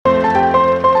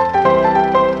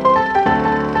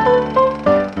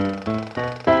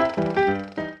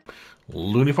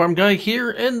Uniform Guy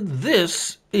here, and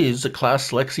this is the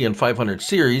Claas Lexion 500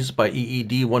 series by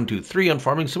EED123 on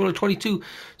Farming Simulator 22.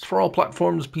 It's for all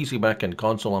platforms, PC, Mac, and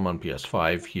console. I'm on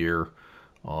PS5 here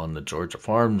on the Georgia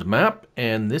Farms map,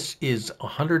 and this is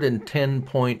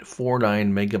 110.49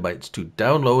 megabytes to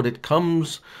download. It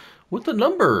comes with a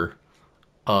number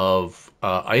of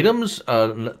items.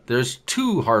 There's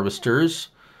 2 harvesters,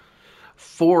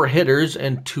 4 headers,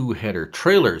 and 2 header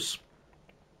trailers.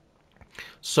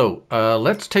 So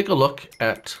let's take a look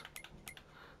at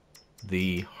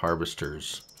the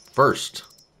harvesters first.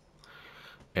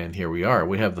 And here we are.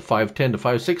 We have the 510 to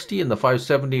 560 and the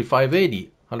 570 to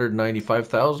 580,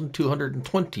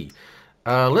 195,220.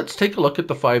 Let's take a look at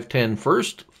the 510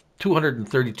 first.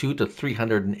 232 to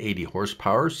 380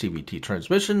 horsepower, CVT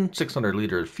transmission, 600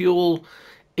 liters fuel,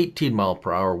 18 mile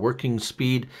per hour working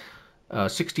speed,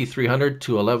 6,300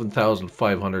 to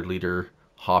 11,500 liter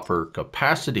hopper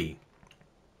capacity.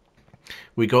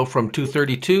 We go from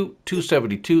 232,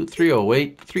 272,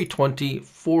 308, 320,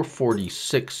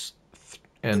 446,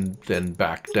 and then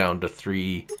back down to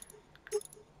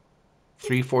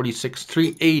 346,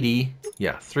 380.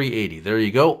 Yeah, 380. There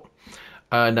you go.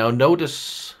 Now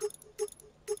notice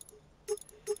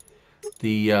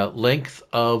the length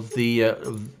of the...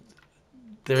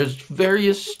 there's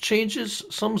various changes,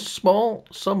 some small,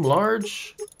 some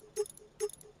large.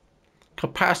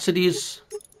 Capacities...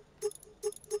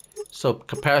 So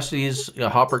capacities,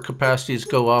 hopper capacities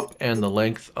go up, and the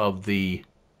length of the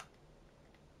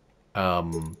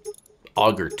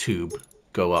auger tube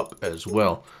go up as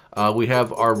well. We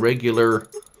have our regular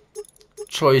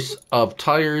choice of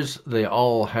tires. They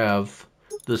all have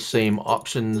the same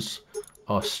options,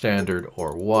 standard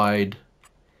or wide.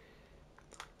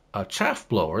 A chaff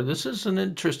blower. This is an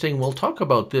interesting, we'll talk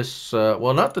about this,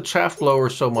 well, not the chaff blower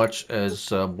so much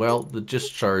as, well, the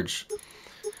discharge.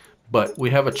 But we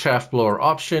have a chaff blower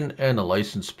option and a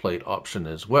license plate option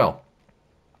as well.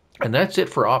 And that's it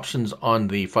for options on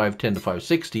the 510 to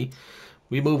 560.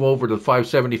 We move over to the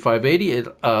 570, 580. It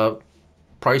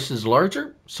price is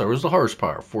larger, so is the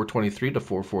horsepower, 423 to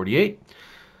 448.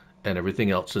 And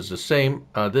everything else is the same.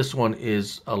 This one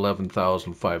is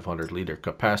 11,500 liter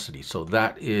capacity. So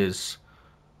that is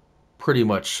pretty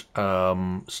much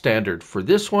standard for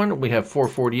this one. We have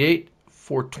 448,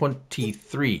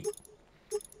 423.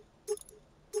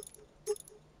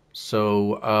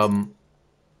 So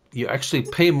you actually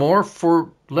pay more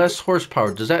for less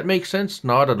horsepower. Does that make sense?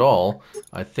 Not at all.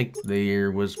 I think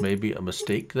there was maybe a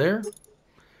mistake there.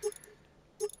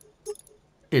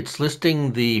 It's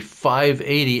listing the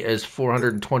 580 as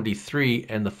 423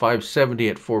 and the 570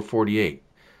 at 448.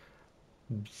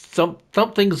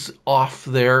 Something's off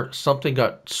there. Something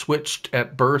got switched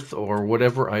at birth or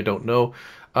whatever. I don't know.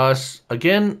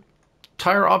 Again,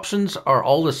 tire options are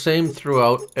all the same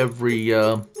throughout every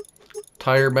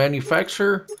tire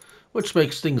manufacturer, which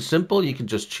makes things simple. You can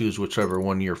just choose whichever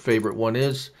one your favorite one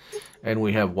is. And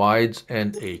we have wides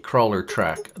and a crawler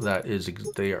track. That is,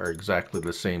 they are exactly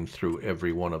the same through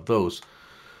every one of those.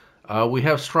 We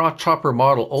have straw chopper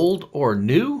model old or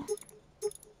new.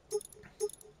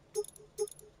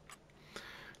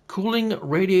 Cooling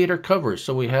radiator covers.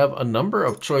 So we have a number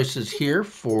of choices here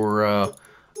for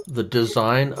the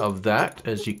design of that,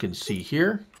 as you can see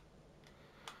here.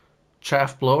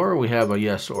 Chaff blower, we have a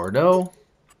yes or no.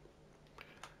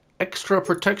 Extra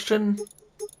protection,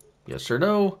 yes or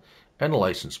no. And a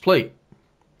license plate.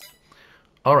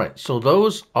 All right, so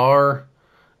those are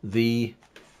the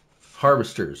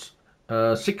harvesters.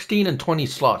 16 and 20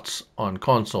 slots on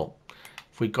console.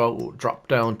 If we go drop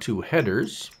down to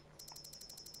headers,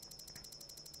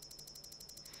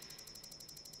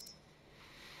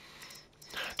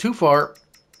 too far.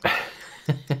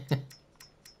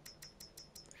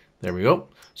 There we go.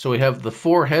 So we have the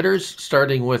 4 headers,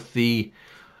 starting with the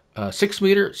 6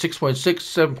 meter,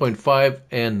 6.6, 7.5,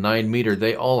 and 9 meter.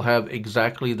 They all have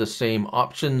exactly the same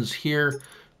options here.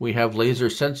 We have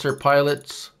laser sensor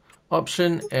pilots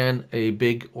option and a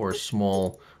big or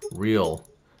small reel.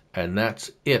 And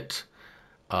that's it.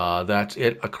 That's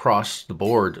it across the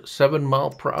board. 7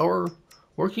 mile per hour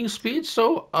working speed,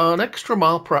 so an extra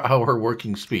mile per hour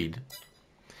working speed.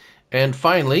 And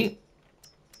finally,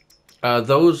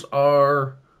 those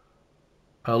are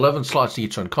 11 slots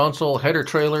each on console. Header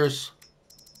trailers,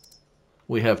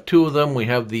 we have 2 of them. We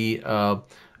have the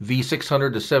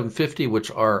V600 to 750,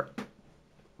 which are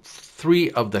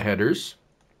 3 of the headers.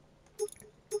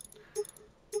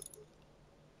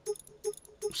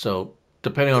 So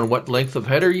depending on what length of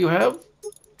header you have.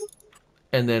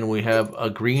 And then we have a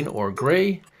green or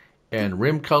gray. And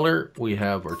rim color, we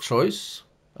have our choice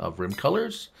of rim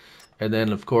colors. And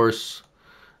then, of course,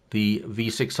 The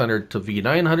V600 to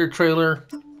V900 trailer,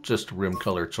 just rim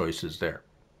color choices there.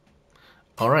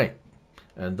 All right,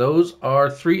 and those are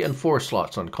 3 and 4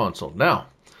 slots on console. Now,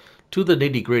 to the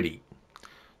nitty-gritty.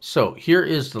 So here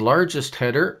is the largest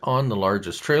header on the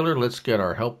largest trailer. Let's get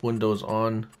our help windows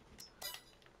on.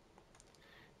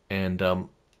 And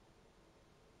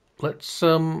let's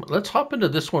hop into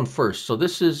this one first. So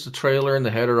this is the trailer and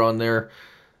the header on there.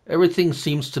 Everything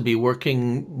seems to be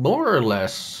working more or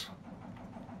less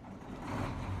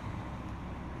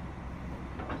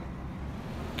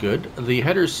good. The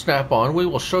headers snap on. We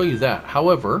will show you that.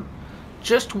 However,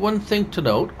 just one thing to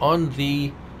note on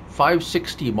the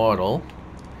 560 model,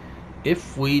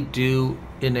 if we do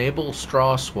enable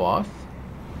straw swath,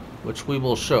 which we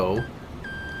will show,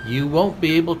 you won't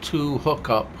be able to hook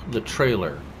up the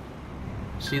trailer.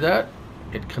 See that?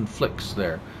 It conflicts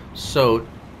there. So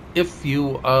if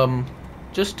you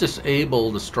just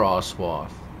disable the straw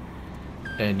swath,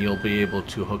 and you'll be able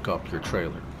to hook up your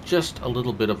trailer. Just a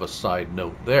little bit of a side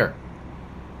note there.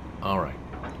 All right.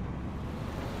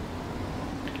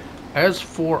 As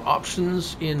for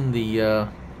options in the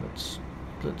let's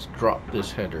drop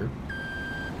this header.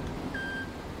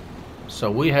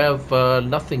 So we have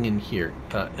nothing in here.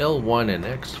 L1 and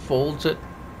X folds it.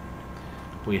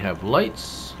 We have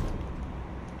lights,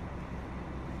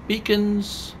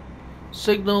 beacons,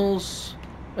 signals,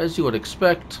 as you would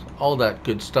expect, all that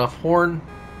good stuff. Horn,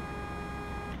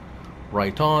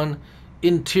 right on.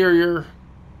 Interior,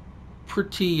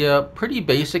 pretty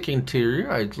basic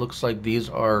interior. It looks like these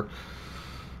are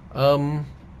they're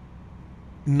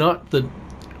not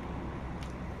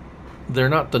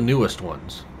the newest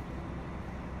ones.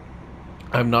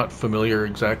 I'm not familiar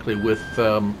exactly with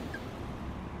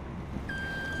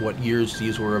what years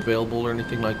these were available or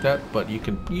anything like that, but you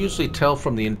can usually tell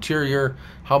from the interior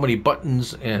how many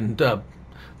buttons and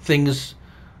things,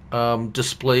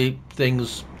 display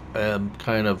things,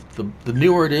 kind of the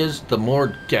newer it is, the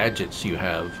more gadgets you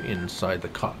have inside the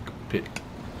cockpit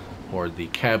or the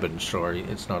cabin. Sorry,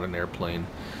 it's not an airplane.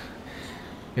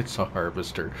 It's a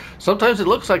harvester. Sometimes it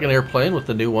looks like an airplane with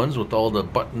the new ones with all the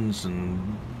buttons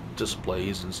and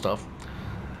displays and stuff.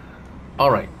 All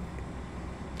right.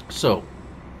 So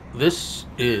this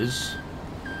is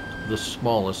the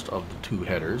smallest of the two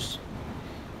headers.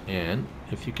 And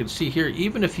if you can see here,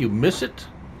 even if you miss it,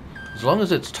 as long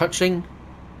as it's touching,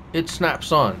 it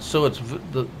snaps on. So it's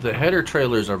the header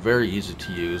trailers are very easy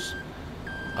to use.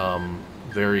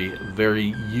 Very,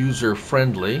 very user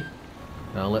friendly.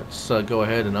 Now let's go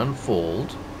ahead and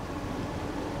unfold,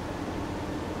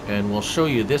 and we'll show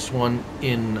you this one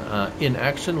in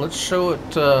action. Let's show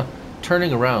it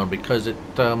turning around, because it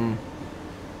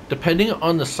depending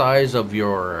on the size of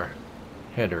your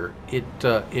header,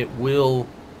 it will.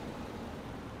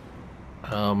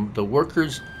 The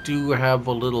workers do have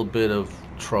a little bit of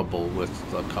trouble with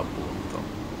a couple of them.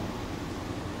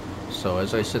 So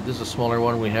as I said, this is a smaller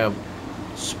one. We have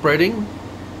spreading.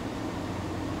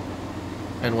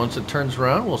 And once it turns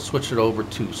around, we'll switch it over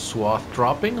to swath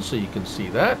dropping so you can see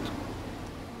that.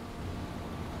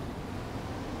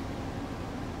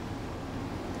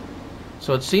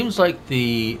 So it seems like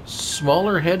the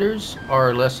smaller headers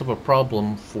are less of a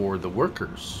problem for the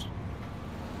workers.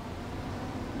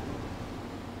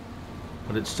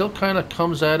 But it still kind of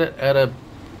comes at it at a,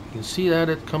 you can see that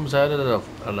it comes at it at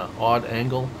an odd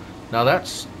angle. Now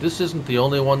this isn't the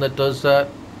only one that does that.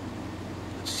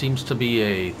 It seems to be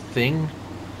a thing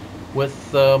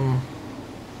with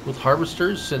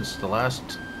harvesters since the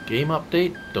last game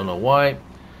update. Don't know why.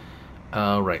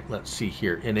 Right, let's see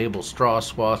here. Enable straw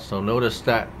swath. So notice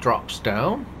that drops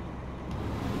down.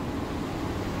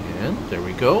 And there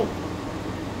we go.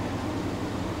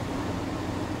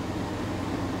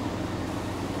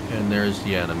 And there's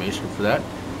the animation for that.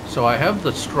 So I have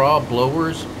the straw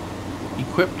blowers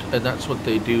equipped, and that's what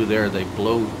they do there. They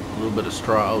blow a little bit of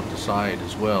straw out the side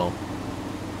as well.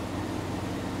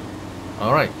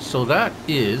 Alright, so that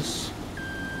is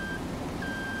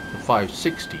the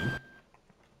 560.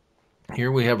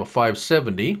 Here we have a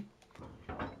 570.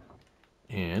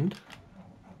 And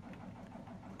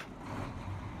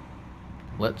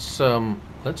let's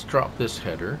drop this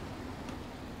header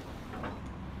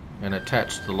and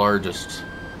attach the largest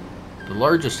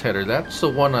header. That's the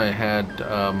one I had.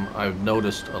 I've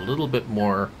noticed a little bit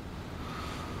more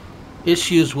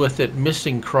issues with it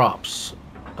missing crops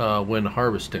when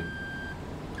harvesting.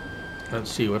 Let's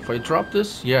see, if I drop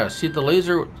this, yeah, see the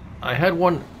laser,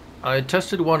 I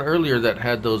tested one earlier that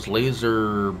had those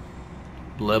laser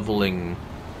leveling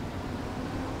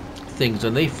things,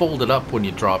 and they folded up when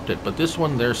you dropped it, but this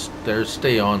one, there's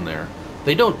stay on there.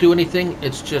 They don't do anything,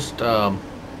 it's just,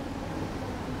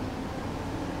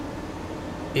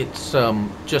 It's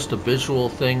just a visual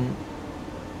thing.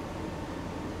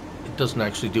 It doesn't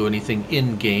actually do anything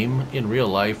in game. In real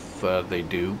life, they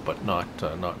do, but not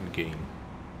in game.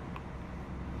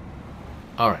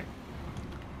 All right.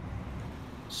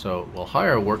 So we'll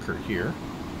hire a worker here,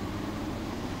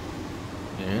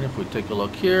 and if we take a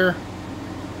look here,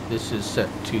 this is set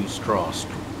to swath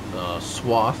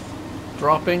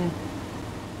dropping.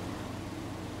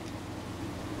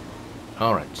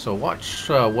 All right. So watch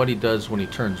what he does when he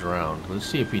turns around. Let's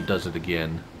see if he does it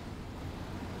again.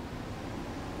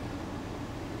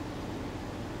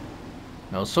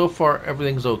 Now, so far,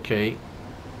 everything's okay.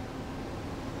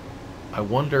 I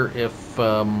wonder if...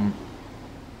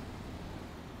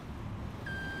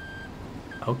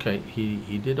 okay,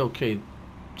 he did okay.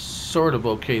 Sort of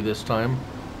okay this time.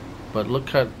 But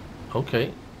look at...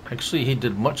 okay. Actually, he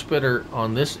did much better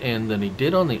on this end than he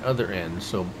did on the other end.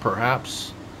 So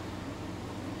perhaps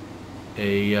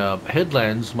a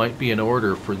headlands might be in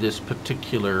order for this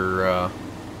particular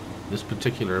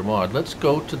mod. Let's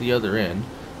go to the other end.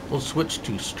 We'll switch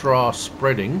to swath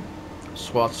spreading.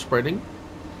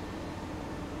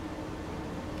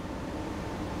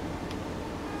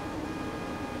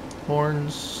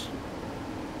 Horns.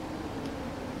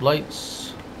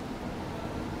 Lights.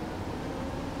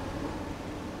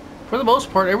 For the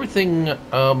most part, everything,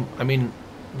 I mean,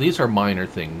 these are minor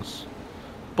things,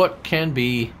 but can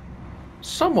be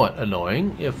somewhat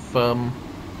annoying if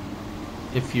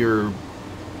you're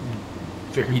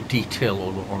very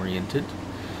detail-oriented.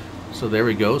 So there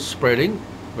we go, spreading,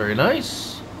 very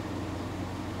nice.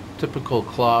 Typical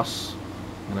Claas,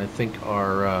 and I think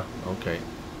our, okay.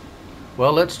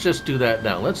 Well, let's just do that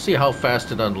now. Let's see how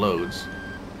fast it unloads.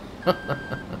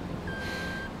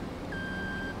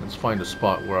 Let's find a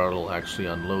spot where it'll actually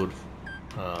unload.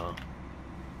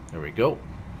 There we go.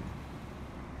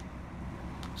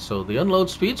 So the unload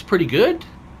speed's pretty good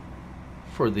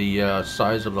for the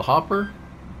size of the hopper.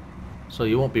 So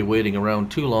you won't be waiting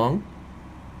around too long.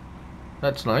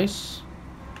 That's nice.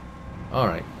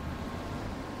 Alright.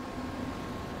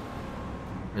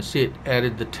 I see it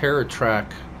added the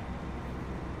TerraTrack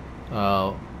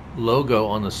logo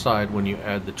on the side when you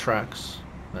add the tracks.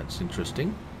 That's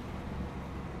interesting.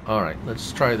 Alright,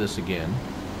 let's try this again.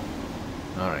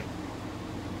 Alright.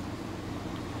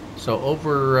 So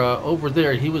over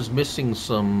there, he was missing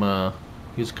some...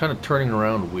 he was kind of turning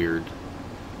around weird.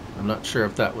 I'm not sure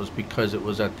if that was because it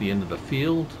was at the end of the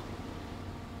field.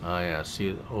 Yeah,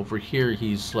 see, over here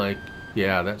he's like...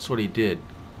 yeah, that's what he did.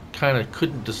 Kind of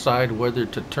couldn't decide whether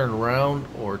to turn around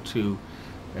or to...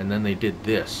 and then they did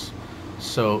this.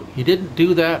 So he didn't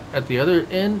do that at the other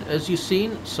end, as you've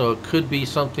seen. So it could be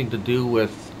something to do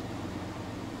with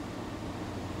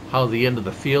how the end of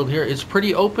the field here. It's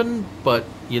pretty open, but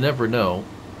you never know.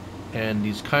 And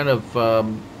he's kind of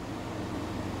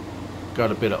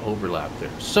got a bit of overlap there.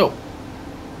 So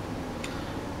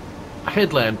a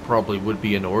headland probably would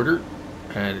be in order,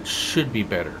 and it should be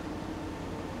better.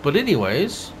 But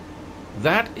anyways,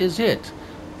 that is it.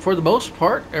 For the most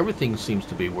part, everything seems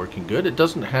to be working good. It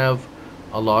doesn't have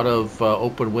a lot of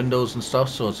open windows and stuff,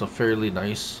 so it's a fairly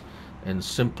nice and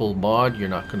simple mod. You're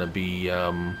not going to be...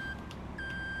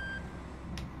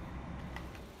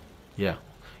 yeah.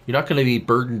 You're not going to be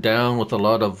burdened down with a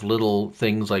lot of little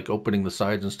things like opening the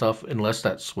sides and stuff, unless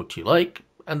that's what you like.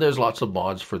 And there's lots of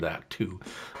mods for that too.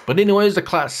 But anyways, the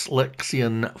Claas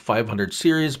Lexion 500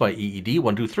 series by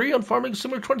EED123 on Farming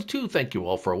Simulator 22. Thank you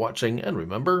all for watching, and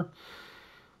remember,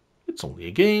 it's only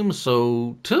a game,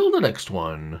 so till the next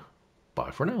one,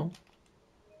 bye for now.